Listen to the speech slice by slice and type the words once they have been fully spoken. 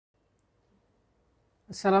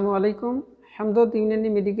আসসালামু আলাইকুম। Hamdard Unani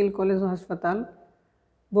medical college ও হাসপাতাল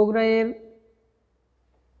বগুড়ার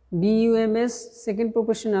বিইউএমএস সেকেন্ড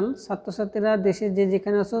প্রফেশনাল ছাত্রছাত্রীরা দেশে যে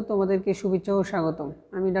যেখানে আছো তোমাদেরকে শুভেচ্ছা ও স্বাগতম।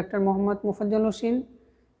 আমি doctor Mohammad Mofazzal Hossain,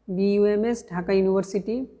 BUMS Dhaka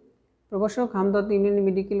university, প্রভাষক, হামদর্দ ইউনানি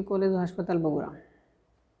মেডিকেল কলেজ ও হাসপাতাল বগুড়া।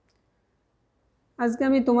 আজকে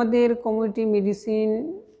আমি তোমাদের কমিউনিটি মেডিসিন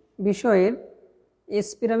বিষয়ের এস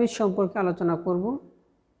পিরামিড সম্পর্কে আলোচনা করব।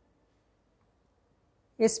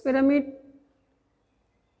 S pyramid,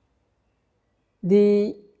 the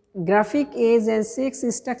graphic age and sex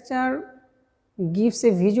structure gives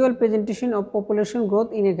a visual presentation of population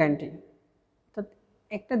growth in a country.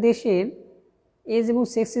 একটা দেশের এজ এবং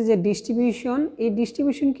সেক্সের যে ডিস্ট্রিবিউশন, এই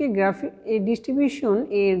ডিস্ট্রিবিউশনকে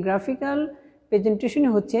এর গ্রাফিক্যাল প্রেজেন্টেশন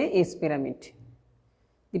হচ্ছে S pyramid.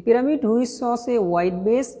 The pyramid which shows a wide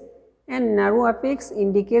base and narrow apex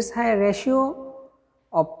indicates high ratio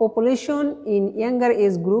of population in younger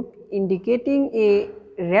age group, indicating a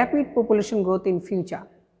rapid population growth in future.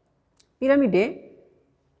 পিরামিডে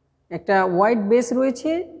একটা wide base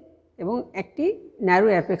রয়েছে এবং একটি narrow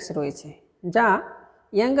apex রয়েছে, যা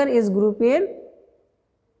younger age গ্রুপের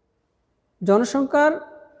জনসংখ্যার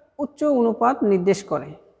উচ্চ অনুপাত নির্দেশ করে,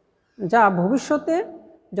 যা ভবিষ্যতে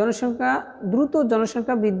দ্রুত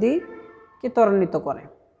জনসংখ্যা বৃদ্ধিকে ত্বরান্বিত করে।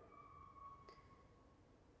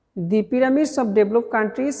 The pyramids of developed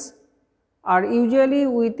countries are usually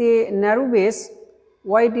with a narrow base,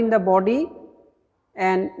 wide in the body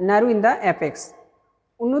and narrow in the apex.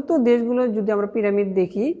 উন্নত দেশগুলো যদি আমরা পিরামিড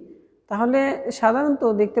দেখি তাহলে সাধারণত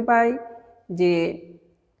দেখতে পাই যে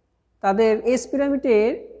তাদের এস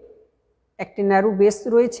পিরামিডের একটি ন্যারো বেস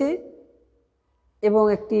রয়েছে এবং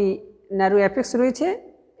একটি ন্যারো অ্যাপেক্স রয়েছে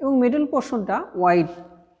এবং মিডল পোর্শনটা ওয়াইড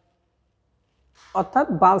অর্থাৎ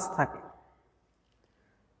বাল্জ থাকে।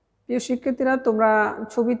 প্রিয় শিক্ষার্থীরা, তোমরা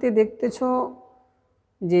ছবিতে দেখতেছো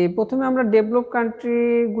যে প্রথমে আমরা ডেভেলপ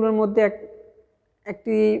কান্ট্রিগুলোর মধ্যে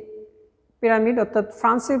একটি পিরামিড অর্থাৎ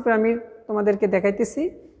ফ্রান্সের পিরামিড তোমাদেরকে দেখাইতেছি।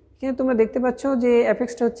 কিন্তু তোমরা দেখতে পাচ্ছ যে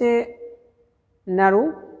অ্যাপেক্সটা হচ্ছে ন্যারো,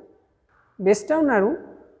 বেসটাও ন্যারো,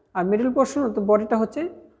 আর মিডল পোর্শন অর্থাৎ বডিটা হচ্ছে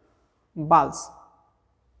বাল্জ।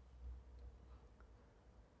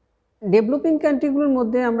 ডেভেলপিং কান্ট্রিগুলোর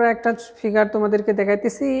মধ্যে আমরা একটা ফিগার তোমাদেরকে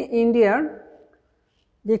দেখাইতেছি। ইন্ডিয়ার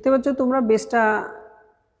দেখতে পাচ্ছ তোমরা, বেসটা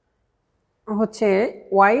হচ্ছে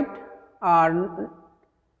ওয়াইড আর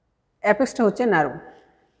অ্যাপেক্সটা হচ্ছে narrow.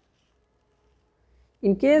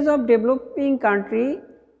 In case of developing country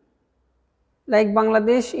like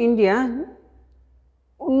Bangladesh, India,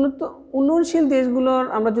 উন্নয়নশীল দেশগুলোর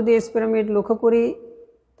আমরা যদি এস পিরামিড লক্ষ্য করি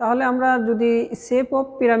তাহলে আমরা যদি শেপ অফ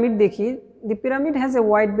পিরামিড দেখি, দি pyramid has a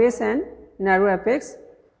wide base and narrow apex,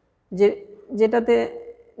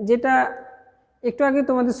 যেটা একটু আগে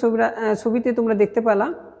তোমাদের ছবিতে তোমরা দেখতে পেলা।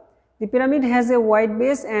 দি pyramid has a wide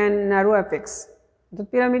base and narrow apex, তো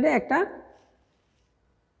পিরামিডে একটা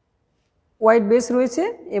ওয়াইড বেস রয়েছে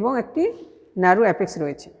এবং একটি ন্যারো অ্যাপেক্স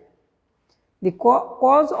রয়েছে। দি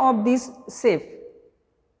কজ অফ দিস শেপ,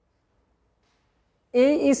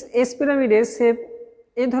 এই এস পিরামিডের শেপ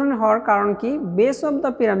এই ধরনের হওয়ার কারণ কি? Base of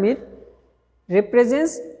the pyramid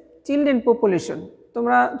represents children population.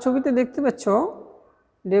 তোমরা ছবিতে দেখতে পাচ্ছ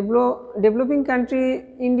ডেভেলপিং কান্ট্রি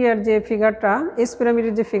ইন্ডিয়ার যে ফিগারটা, এস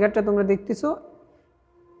পিরামিডের যে ফিগারটা তোমরা দেখতেছো,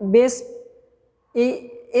 বেস, এই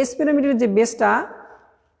এস পিরামিডের যে বেসটা,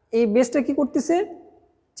 এই বেসটা কি করতেছে?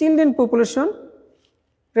 চিলড্রেন পপুলেশন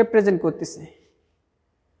রিপ্রেজেন্ট করতেছে।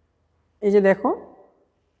 এই যে দেখো,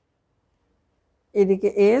 এদিকে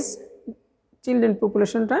এস চিলড্রেন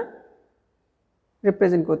পপুলেশনটা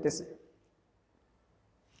রিপ্রেজেন্ট করতেছে।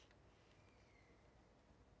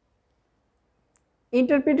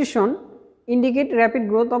 Interpretation indicate rapid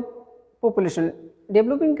growth of population.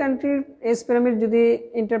 Developing কান্ট্রির এস পিরামিড যদি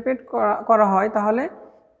ইন্টারপ্রেট করা হয় তাহলে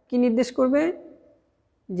কি নির্দেশ করবে?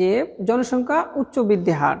 যে জনসংখ্যা উচ্চ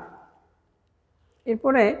বৃদ্ধি হার।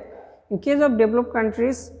 এরপরে in case of develop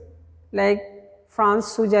countries like France,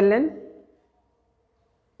 Switzerland,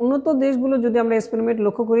 উন্নত দেশগুলো যদি আমরা এস পিরামিড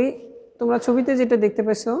লক্ষ্য করি, তোমরা ছবিতে যেটা দেখতে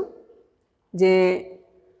পাচ্ছ যে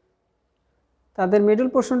তাদের মিডল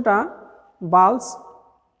পোর্শনটা বাল্জ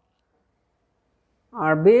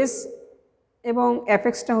আর বেস এবং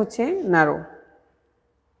অ্যাপেক্সটা হচ্ছে narrow.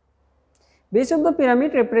 Base of the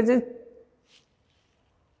pyramid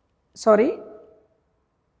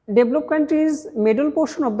develop countries middle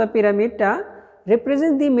portion of the পিরামিডটা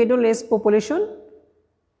represent the middle age population.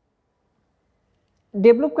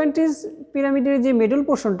 Develop countries পিরামিডের যে মিডল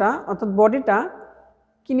পোর্শনটা অর্থাৎ বডিটা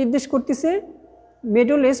কি নির্দেশ করতেছে?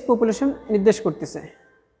 মিডল এজ পপুলেশন নির্দেশ করতেছে।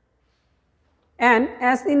 And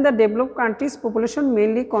as in the developed countries, population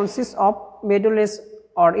mainly consists of middle-aged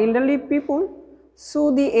or elderly people, so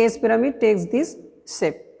the age pyramid takes this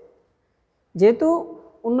shape. যেহেতু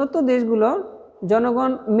উন্নত দেশগুলো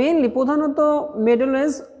জনগণ মেইনলি প্রধানত মিডল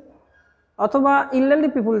এজ অথবা ইলডারলি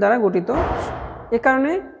পিপুল দ্বারা গঠিত, এ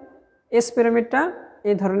কারণে এজ পিরামিডটা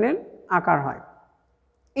এই ধরনের আকার হয়।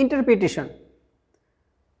 Interpretation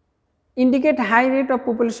indicate high rate of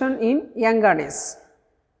population in younger age.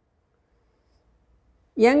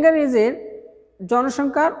 younger age এর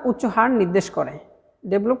জনসংখ্যার উচ্চ হার নির্দেশ করে।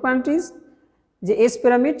 ডেভেলপ কান্ট্রিজ যে এজ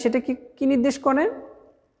পিরামিড সেটা কি নির্দেশ করে?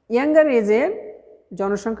 ইয়াঙ্গার এজের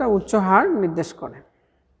জনসংখ্যার উচ্চ হার নির্দেশ করে।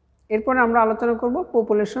 এরপরে আমরা আলোচনা করব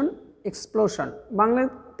পপুলেশন এক্সপ্লোশন।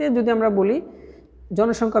 বাংলাতে যদি আমরা বলি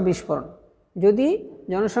জনসংখ্যা বিস্ফোরণ, যদি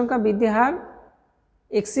জনসংখ্যা বৃদ্ধি হার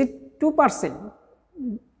এক্সিড 2%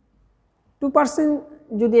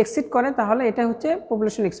 যদি এক্সিড করে তাহলে এটা হচ্ছে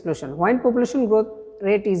population explosion. When population growth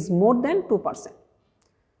rate is more than 2%,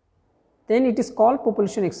 then it is called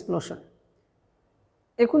population explosion.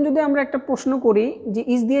 এখন যদি আমরা একটা প্রশ্ন করি যে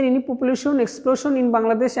is there any population explosion in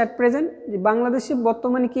Bangladesh at present, যে বাংলাদেশে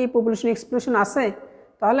বর্তমানে কি এই পপুলেশন এক্সপ্লোশন আছে,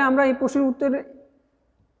 তাহলে আমরা এই প্রশ্নের উত্তর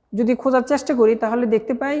যদি খোঁজার চেষ্টা করি তাহলে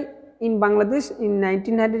দেখতে পাই ইন বাংলাদেশ ইন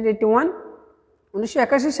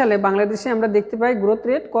 1981 সালে বাংলাদেশে আমরা দেখতে পাই গ্রোথ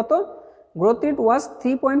রেট কত? গ্রোথ রেট ওয়াজ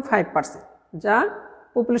 3.5%, যা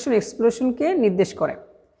পপুলেশন এক্সপ্লোশনকে নির্দেশ করে।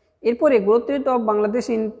 এরপরে growth rate of Bangladesh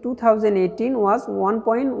in 2018 ওয়াজ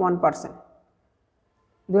 1.1%।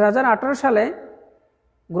 2018 সালে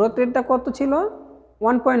গ্রোথ রেটটা কত ছিল?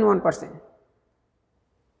 1.1%।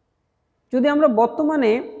 যদি আমরা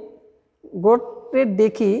বর্তমানে গ্রোথ রেট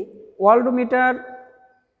দেখি ওয়ার্ল্ডোমিটার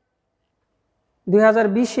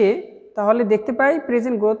 2020-এ, তাহলে দেখতে পাই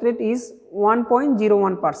প্রেজেন্ট গ্রোথ রেট ইজ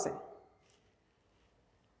 1.01%।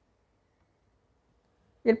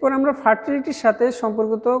 এরপর আমরা ফার্টিলিটির সাথে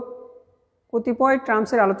সম্পর্কিত কতিপয়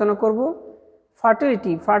টার্মসের আলোচনা করব।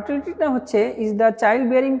 ফার্টিলিটিটা হচ্ছে is the child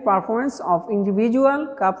bearing performance of individual,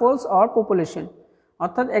 couples or population,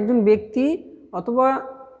 অর্থাৎ একজন ব্যক্তি অথবা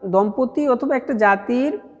দম্পতি অথবা একটা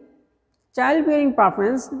জাতির চাইল্ড বিয়ারিং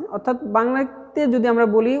পারফরমেন্স, অর্থাৎ বাংলাতে যদি আমরা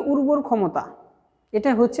বলি উর্বর ক্ষমতা, এটা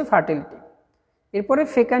হচ্ছে ফার্টিলিটি। এরপরে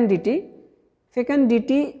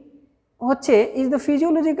ফেকান্ডিটি হচ্ছে is the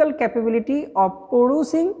physiological capability of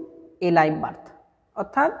producing A live birth,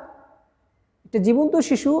 অর্থাৎ একটা জীবন্ত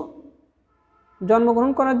শিশু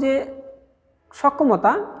জন্মগ্রহণ করার যে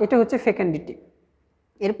সক্ষমতা, এটা হচ্ছে ফেকান্ডিটি।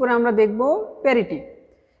 এরপরে আমরা দেখব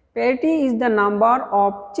parity is the number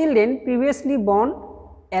of children previously born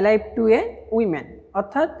alive two A women,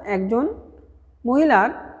 অর্থাৎ একজন মহিলার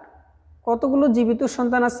কতগুলো জীবিত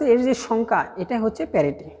সন্তান আছে এর যে সংখ্যা, এটা হচ্ছে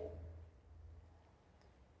প্যারিটি।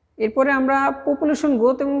 এরপরে আমরা পপুলেশন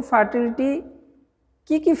গ্রোথ এবং ফার্টিলিটি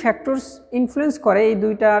কি ফ্যাক্টরস ইনফ্লুয়েন্স করে এই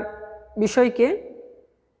দুইটার বিষয়কে,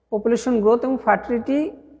 পপুলেশন গ্রোথ এবং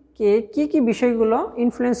ফার্টিলিটিকে কি বিষয়গুলো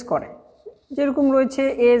ইনফ্লুয়েন্স করে, যেরকম রয়েছে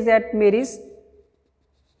age at marriage.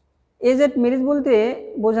 Age at marriage বলতে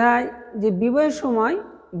বোঝায় যে বিবাহের সময়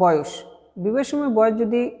বয়স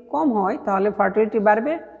যদি কম হয় তাহলে ফার্টিলিটি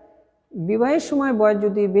বাড়বে, বিবাহের সময় বয়স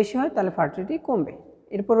যদি বেশি হয় তাহলে ফার্টিলিটি কমবে।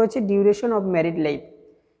 এরপর রয়েছে ডিউরেশন অফ ম্যারিড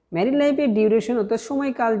লাইফের ডিউরেশন অর্থাৎ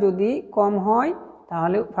সময়কাল যদি কম হয়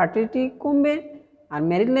তাহলে ফার্টিলিটি কমবে, আর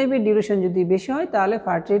ম্যারিড লাইফের ডিউরেশন যদি বেশি হয় তাহলে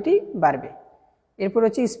ফার্টিলিটি বাড়বে। এরপর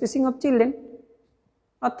হচ্ছে স্পেসিং অফ চিলড্রেন,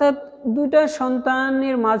 অর্থাৎ দুইটা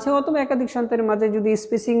সন্তানের মাঝে অথবা একাধিক সন্তানের মাঝে যদি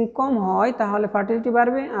স্পেসিং কম হয় তাহলে ফার্টিলিটি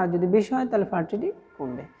বাড়বে, আর যদি বেশি হয় তাহলে ফার্টিলিটি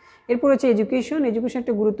কমবে। এরপর হচ্ছে এডুকেশন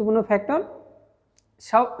একটা গুরুত্বপূর্ণ ফ্যাক্টর।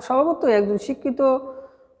 স্বভাবত একজন শিক্ষিত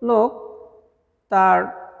লোক তার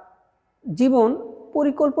জীবন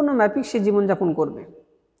পরিকল্পনা মাফিক সে জীবনযাপন করবে।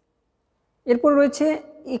 এরপর রয়েছে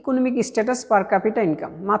ইকোনমিক স্ট্যাটাস পার ক্যাপিটা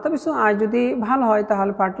ইনকাম, মাথাপিছু আয় যদি ভালো হয়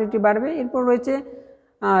তাহলে ফার্টিলিটি বাড়বে। এরপর রয়েছে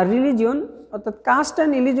রিলিজিয়ন, অর্থাৎ কাস্ট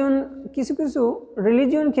অ্যান্ড রিলিজিয়ন, কিছু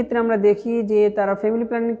রিলিজিয়ন ক্ষেত্রে আমরা দেখি যে তারা ফ্যামিলি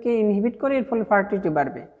প্ল্যানিংকে ইনহিবিট করে, এর ফলে ফার্টিলিটি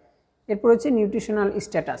বাড়বে। এরপর হচ্ছে নিউট্রিশনাল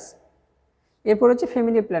স্ট্যাটাস। এরপর হচ্ছে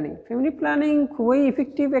ফ্যামিলি প্ল্যানিং খুবই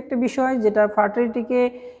ইফেক্টিভ একটা বিষয় যেটা ফার্টিলিটিকে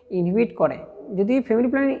ইনহিবিট করে। যদি ফ্যামিলি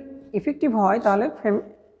প্ল্যানিং ইফেক্টিভ হয় তাহলে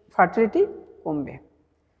ফার্টিলিটি কমবে।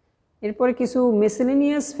 এরপরে কিছু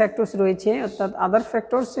মিসেলেনিয়াস ফ্যাক্টরস রয়েছে, অর্থাৎ আদার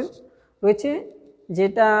ফ্যাক্টরস রয়েছে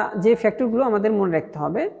যে ফ্যাক্টরগুলো আমাদের মনে রাখতে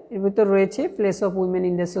হবে। এর ভিতর রয়েছে place of women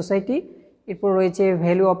in the society, এরপর রয়েছে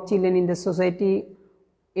value of children in the society,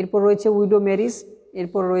 এরপর রয়েছে উইডো ম্যারিজ,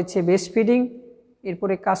 এরপর রয়েছে ব্রেস্ট ফিডিং,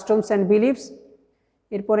 এরপরে কাস্টমস অ্যান্ড বিলিভস,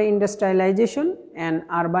 এরপরে ইন্ডাস্ট্রিয়ালাইজেশন অ্যান্ড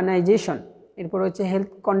আরবানাইজেশন, এরপর হচ্ছে হেলথ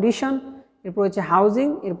কন্ডিশন, এরপর হচ্ছে হাউজিং,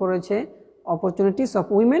 এরপর হচ্ছে অপরচুনিটিস অফ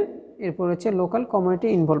উইমেন, এরপর হচ্ছে লোকাল কমিউনিটি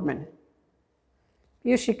ইনভলভমেন্ট।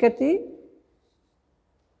 প্রিয় শিক্ষার্থী,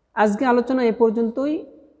 আজকে আলোচনা এ পর্যন্তই।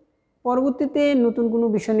 পরবর্তীতে নতুন কোনো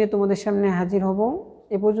বিষয় নিয়ে তোমাদের সামনে হাজির হব।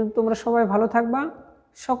 এ পর্যন্ত তোমরা সবাই ভালো থাকবা।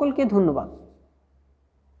 সকলকে ধন্যবাদ।